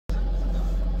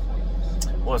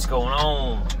What's going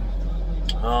on?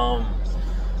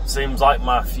 Seems like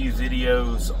my few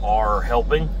videos are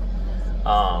helping,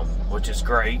 which is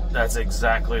great. That's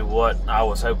exactly what I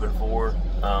was hoping for.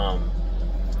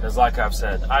 Because like I've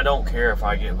said, I don't care if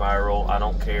I get viral. I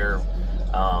don't care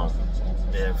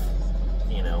if,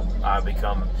 you know, I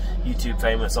become YouTube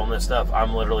famous on this stuff.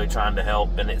 I'm literally trying to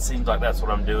help, and it seems like that's what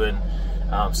I'm doing.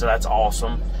 So that's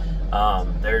awesome.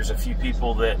 There's a few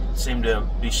people that seem to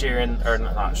be sharing, or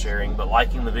not sharing, but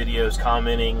liking the videos,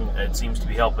 commenting. It seems to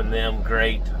be helping them.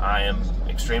 Great. I am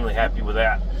extremely happy with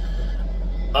that.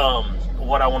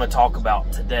 What I want to talk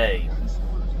about today,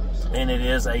 and it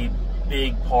is a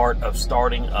big part of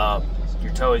starting up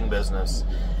your towing business,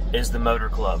 is the motor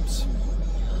clubs.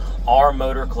 Are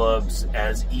motor clubs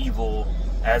as evil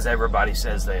as everybody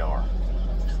says they are?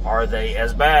 Are they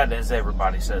as bad as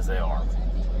everybody says they are?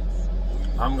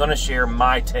 I'm going to share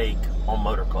my take on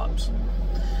motor clubs.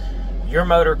 Your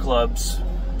motor clubs,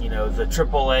 you know, the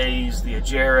AAAs, the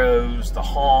Ajeros, the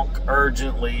Honk,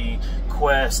 Urgently,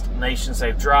 Quest, Nation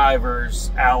Safe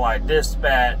Drivers, Allied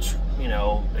Dispatch, you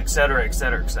know, etc.,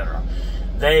 etc., etc.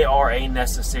 They are a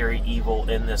necessary evil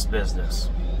in this business.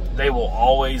 They will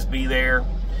always be there.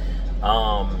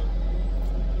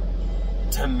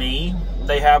 To me,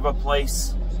 they have a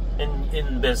place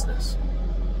in business.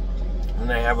 And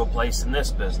they have a place in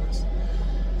this business.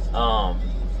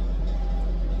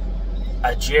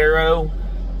 Ajero,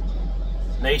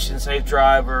 Nation Safe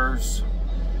Drivers,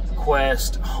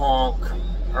 Quest, Honk,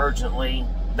 Urgently,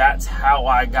 that's how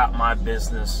I got my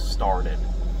business started.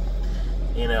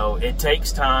 You know, it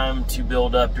takes time to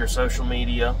build up your social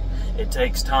media. It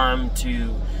takes time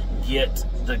to get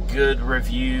the good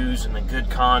reviews and the good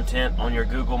content on your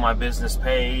Google My Business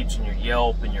page and your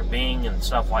Yelp and your Bing and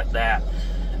stuff like that.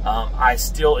 I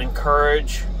still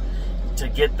encourage to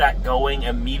get that going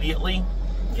immediately.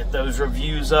 Get those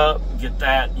reviews up. Get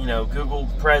that, you know, Google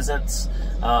presence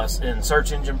and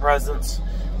search engine presence.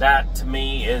 That, to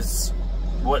me, is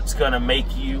what's going to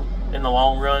make you in the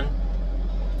long run.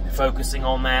 Focusing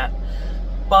on that.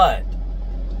 But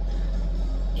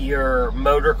your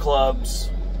motor clubs,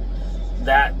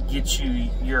 that gets you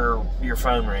your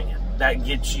phone ringing. That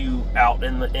gets you out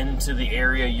into the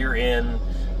area you're in.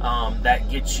 That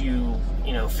gets you,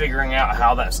 you know, figuring out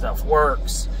how that stuff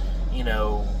works, you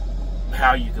know,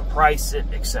 how you can price it,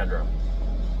 etc.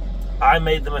 I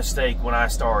made the mistake when I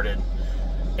started,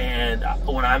 and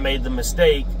when I made the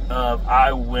mistake of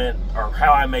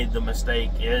how I made the mistake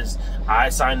is I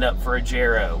signed up for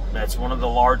Ajero. That's one of the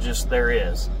largest there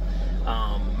is.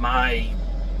 My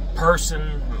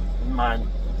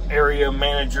area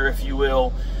manager, if you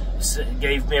will,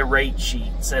 gave me a rate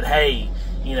sheet, said, hey,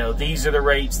 you know, these are the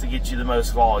rates to get you the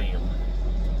most volume.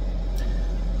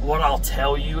 What I'll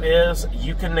tell you is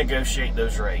you can negotiate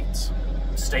those rates.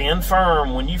 Stand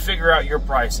firm when you figure out your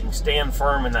pricing. Stand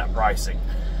firm in that pricing.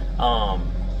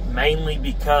 Mainly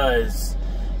because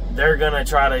they're gonna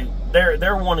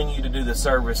they're wanting you to do the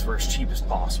service for as cheap as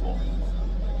possible.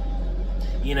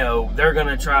 You know, they're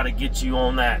gonna try to get you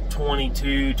on that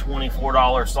 $22,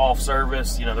 $24 soft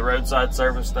service, you know, the roadside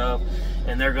service stuff,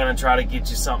 and they're gonna try to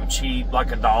get you something cheap, like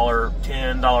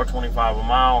 $1.10, $1.25 a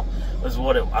mile. Was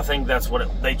what I think that's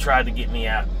what they tried to get me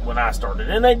at when I started,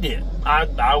 and they did.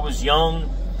 I was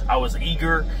young, I was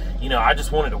eager, you know, I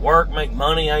just wanted to work, make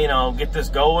money, you know, get this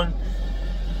going.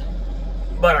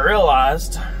 But I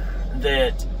realized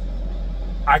that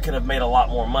I could have made a lot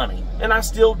more money, and I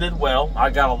still did well. I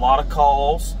got a lot of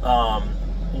calls.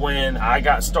 When I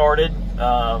got started,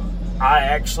 I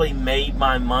actually made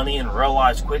my money and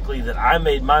realized quickly that I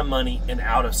made my money in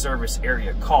out-of-service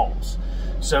area calls.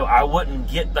 So I wouldn't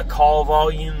get the call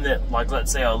volume that, like,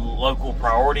 let's say a local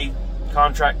priority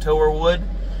contract tower would,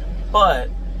 but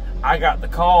I got the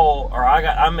call, or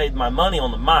I made my money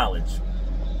on the mileage.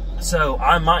 So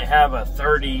I might have a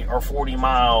 30 or 40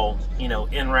 mile, you know,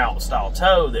 en-route style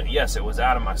tow that, yes, it was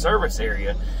out of my service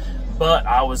area, but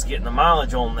I was getting the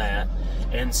mileage on that.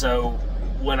 And so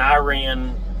when I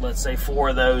ran, let's say 4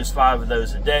 of those, 5 of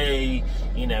those a day,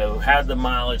 you know, had the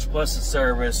mileage plus the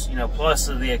service, you know, plus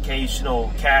the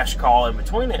occasional cash call in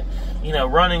between it, you know,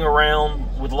 running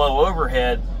around with low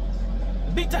overhead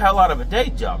beat the hell out of a day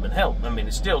job, and hell, I mean,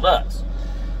 it still does.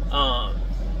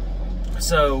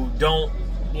 So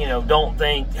don't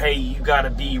think, hey, you got to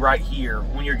be right here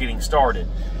when you're getting started.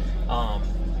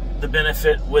 The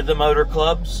benefit with the motor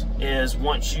clubs is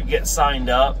once you get signed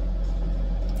up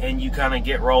and you kind of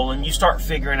get rolling, you start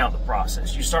figuring out the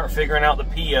process. You start figuring out the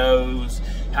POs,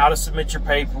 how to submit your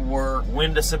paperwork,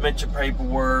 when to submit your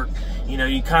paperwork. You know,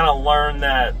 you kind of learn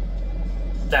that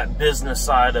business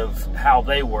side of how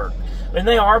they work. and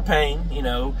they are paying. You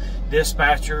know,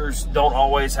 dispatchers don't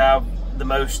always have the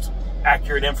most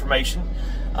accurate information.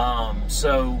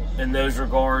 So in those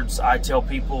regards, I tell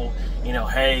people, you know,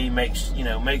 hey, make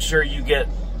sure you get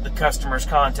the customer's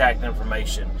contact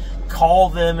information. Call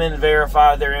them and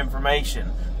verify their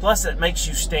information. Plus, it makes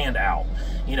you stand out.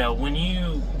 You know, when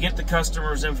you get the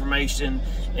customer's information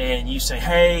and you say,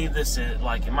 hey, this is,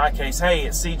 like in my case, hey,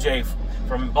 it's CJ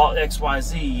from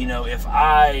XYZ. You know, if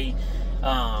I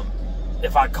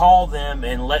call them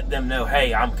and let them know,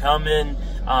 hey, I'm coming,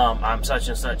 I'm such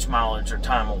and such mileage or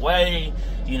time away,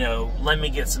 you know, let me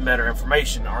get some better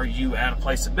information. Are you at a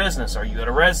place of business? Are you at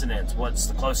a residence? What's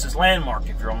the closest landmark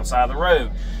if you're on the side of the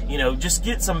road? You know, just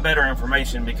get some better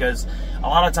information, because a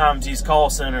lot of times these call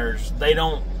centers, they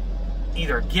don't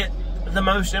either get the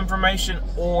most information,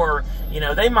 or, you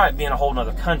know, they might be in a whole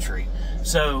nother country.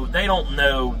 So they don't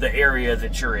know the area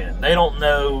that you're in. They don't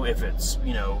know if it's,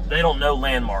 you know, they don't know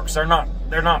landmarks. They're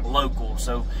not local,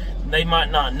 so they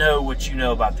might not know what you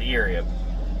know about the area.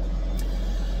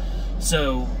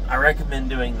 So I recommend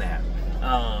doing that.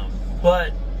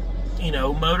 But, you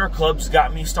know, motor clubs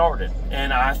got me started,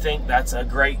 and I think that's a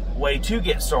great way to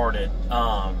get started.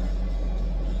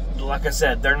 Like I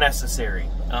said, they're necessary.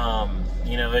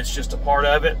 You know, it's just a part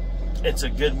of it. It's a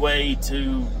good way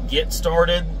to get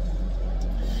started,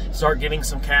 start getting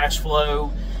some cash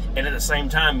flow, and at the same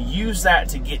time, use that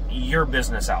to get your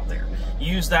business out there.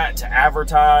 Use that to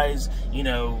advertise. You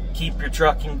know, keep your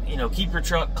truck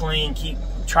clean.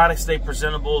 Try to stay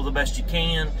presentable the best you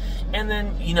can, and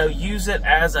then, you know, use it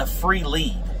as a free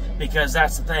lead. Because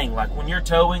that's the thing, like when you're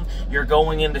towing, you're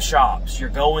going into shops, you're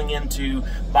going into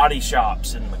body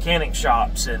shops and mechanic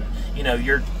shops, and, you know,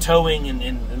 you're towing,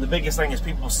 and the biggest thing is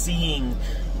people seeing,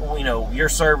 you know, your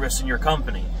service and your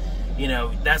company. You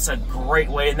know, that's a great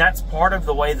way, and that's part of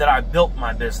the way that I built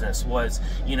my business was,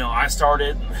 you know, I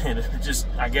started, and just,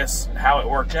 I guess how it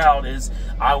worked out is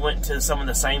I went to some of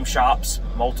the same shops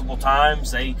multiple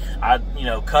times. I, you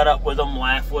know, cut up with them,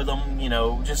 laugh with them, you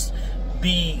know, just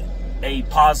be a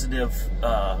positive,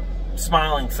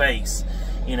 smiling face,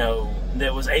 you know,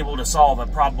 that was able to solve a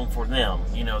problem for them.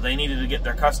 You know, they needed to get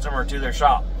their customer to their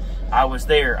shop. I was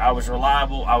there, I was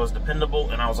reliable, I was dependable,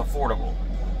 and I was affordable.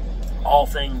 All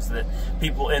things that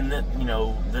people in the, you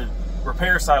know, the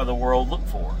repair side of the world look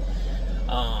for.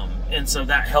 And so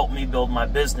that helped me build my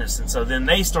business. And so then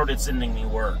they started sending me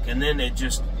work, and then it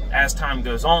just, as time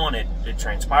goes on, it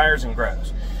transpires and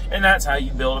grows. And that's how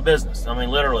you build a business. I mean,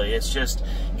 literally, it's just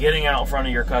getting out in front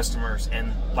of your customers,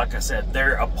 and like I said,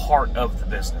 they're a part of the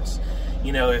business.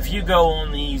 You know, if you go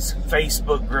on these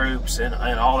Facebook groups and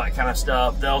all that kind of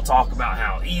stuff, they'll talk about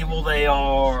how evil they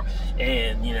are,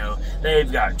 and, you know,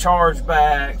 they've got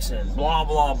chargebacks and blah,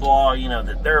 blah, blah, you know,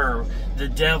 that they're the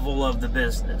devil of the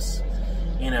business.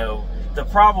 You know, the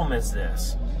problem is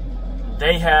this.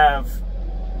 They have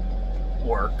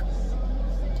work.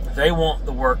 They want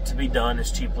the work to be done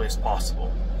as cheaply as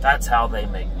possible. That's how they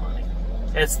make money.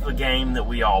 It's the game that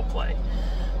we all play.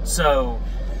 So,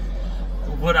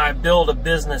 would I build a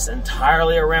business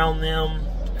entirely around them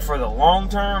for the long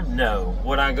term? No.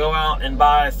 Would I go out and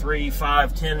buy 3,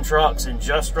 5, 10 trucks and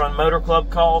just run motor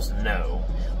club calls? No.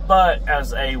 But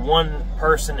as a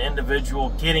one-person individual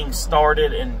getting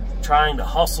started and trying to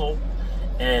hustle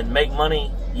and make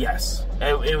money, yes,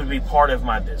 it would be part of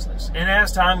my business. And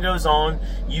as time goes on,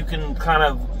 you can kind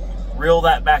of reel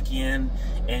that back in,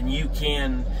 and you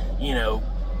can, you know,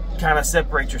 kind of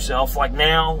separate yourself. Like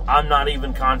now, I'm not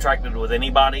even contracted with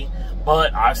anybody,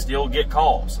 but I still get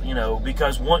calls, you know,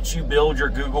 because once you build your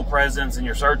Google presence and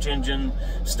your search engine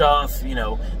stuff, you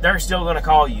know, they're still going to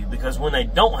call you, because when they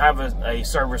don't have a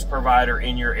service provider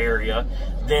in your area,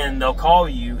 then they'll call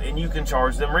you and you can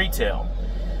charge them retail.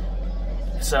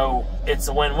 So it's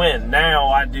a win-win. Now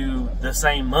I do the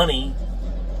same money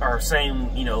or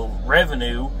same, you know,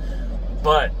 revenue,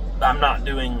 but I'm not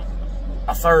doing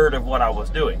a third of what I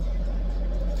was doing.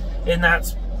 And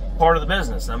that's part of the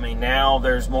business. I mean, now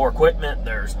there's more equipment,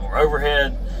 there's more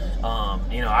overhead.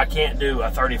 You know, I can't do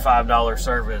a $35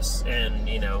 service and,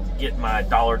 you know, get my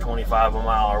 $1.25 a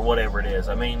mile or whatever it is.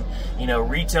 I mean, you know,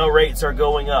 retail rates are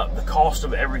going up. The cost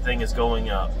of everything is going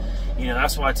up. You know,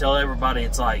 that's why I tell everybody,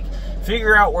 it's like,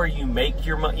 figure out where you make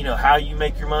your money, you know, how you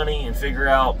make your money, and figure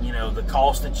out, you know, the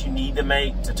cost that you need to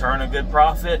make to turn a good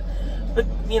profit. But,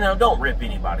 you know, don't rip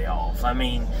anybody off. I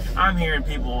mean, I'm hearing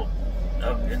people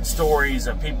in stories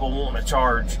of people wanting to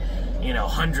charge, you know,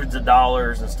 hundreds of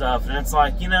dollars and stuff, and it's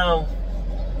like, you know,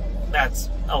 that's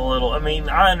a little, I mean,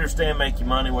 I understand make your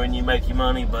money when you make your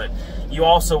money, but you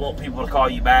also want people to call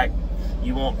you back.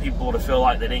 You want people to feel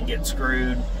like they didn't get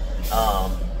screwed.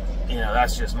 You know,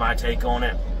 that's just my take on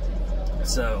it.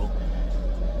 So,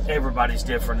 everybody's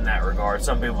different in that regard.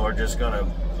 Some people are just going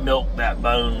to milk that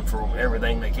bone for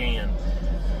everything they can.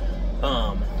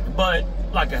 But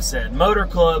like I said, motor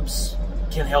clubs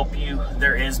can help you.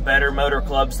 There is better motor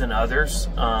clubs than others.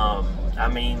 I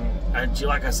mean,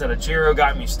 like I said, a Giro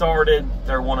got me started.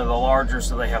 They're one of the larger,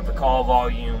 so they have the call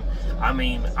volume. I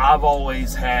mean, I've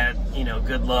always had, you know,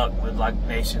 good luck with like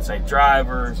Nation Safe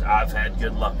Drivers. I've had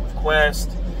good luck with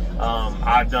Quest.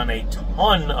 I've done a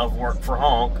ton of work for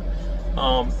Honk.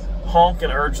 Honk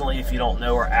and Urgently, if you don't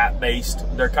know, are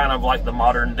app-based. They're kind of like the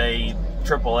modern day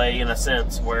AAA in a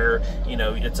sense, where, you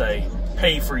know, it's a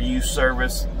pay-for-use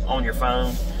service on your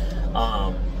phone.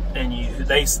 And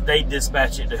they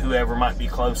dispatch it to whoever might be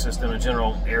closest in a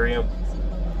general area.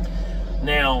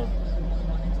 Now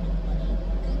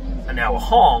with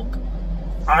Honk,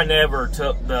 I never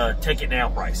took the take it now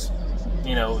price.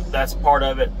 You know, that's part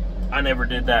of it. I never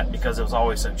did that because it was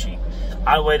always so cheap.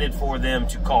 I waited for them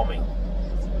to call me.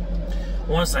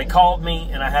 Once they called me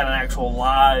and I had an actual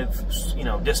live, you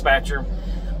know, dispatcher,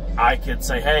 I could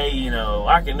say, hey, you know,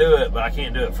 I can do it, but I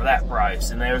can't do it for that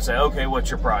price. And they would say, okay, what's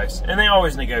your price? And they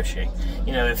always negotiate.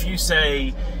 You know, if you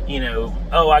say, you know,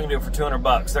 oh, I can do it for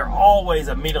 $200, they're always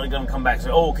immediately going to come back and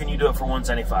say, oh, can you do it for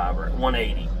 $175 or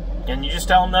 $180? And you just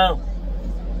tell them no.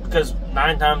 Because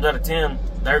 9 times out of 10,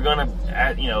 they're going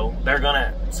to, you know, they're going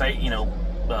to say, you know,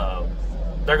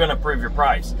 they're going to approve your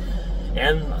price.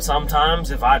 And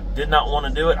sometimes if I did not want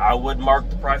to do it, I would mark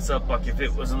the price up. Like if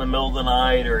it was in the middle of the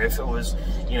night, or if it was,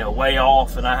 you know, way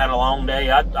off and I had a long day,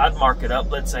 I'd mark it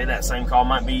up. Let's say that same call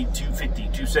might be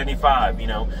 $250, $275, you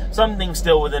know, something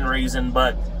still within reason,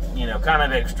 but, you know, kind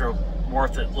of extra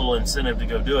worth it, little incentive to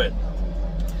go do it.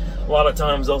 A lot of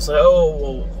times they'll say, oh,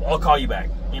 well, I'll call you back,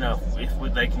 you know,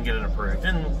 if they can get it approved.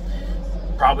 And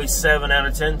probably 7 out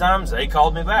of 10 times they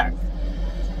called me back.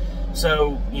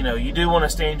 So, you know, you do want to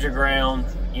stand your ground.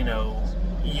 You know,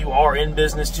 you are in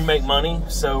business to make money,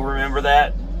 so remember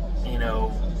that. You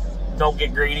know, don't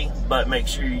get greedy, but make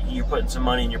sure you're putting some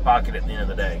money in your pocket at the end of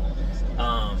the day.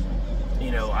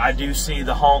 You know, I do see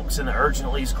the Honks and the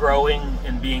Urgently's growing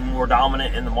and being more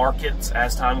dominant in the markets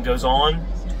as time goes on.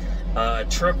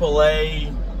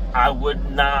 AAA, I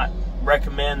would not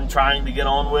recommend trying to get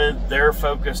on with. They're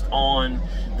focused on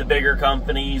the bigger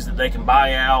companies that they can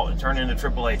buy out and turn into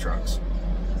AAA trucks.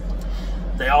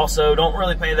 They also don't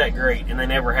really pay that great, and they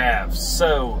never have.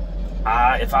 So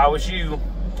if I was you,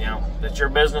 you know, that's your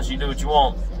business, you do what you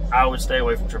want, I would stay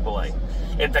away from AAA.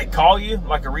 If they call you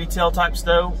like a retail type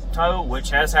tow,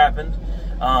 which has happened,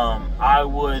 I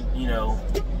would, you know,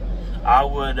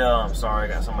 sorry, I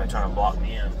got somebody trying to block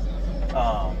me in.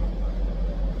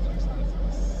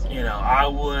 You know, I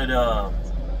would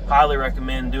highly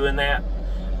recommend doing that,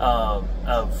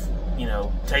 of, you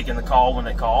know, taking the call when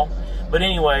they call. But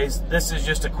anyways, this is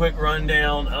just a quick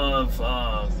rundown of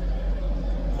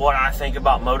what I think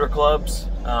about motor clubs.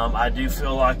 I do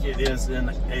feel like it is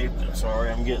sorry,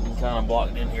 I'm getting kind of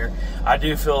blocked in here. I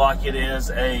do feel like it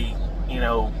is a, you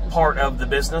know, part of the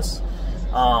business,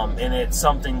 and it's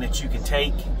something that you can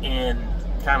take and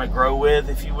kind of grow with,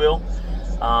 if you will,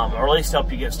 or at least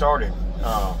help you get started.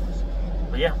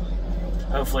 But yeah,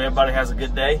 hopefully everybody has a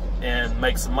good day and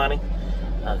makes some money,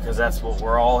 because that's what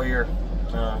we're all here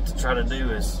to try to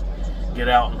do, is get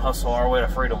out and hustle our way to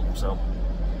freedom. So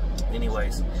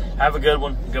anyways, have a good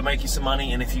one. Go make you some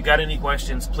money. And if you got any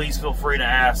questions, please feel free to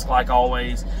ask. Like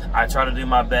always, I try to do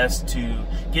my best to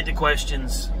get to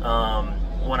questions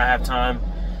when I have time.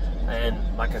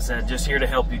 And like I said, just here to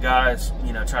help you guys,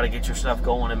 you know, try to get your stuff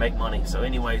going and make money. So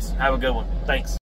anyways, have a good one. Thanks.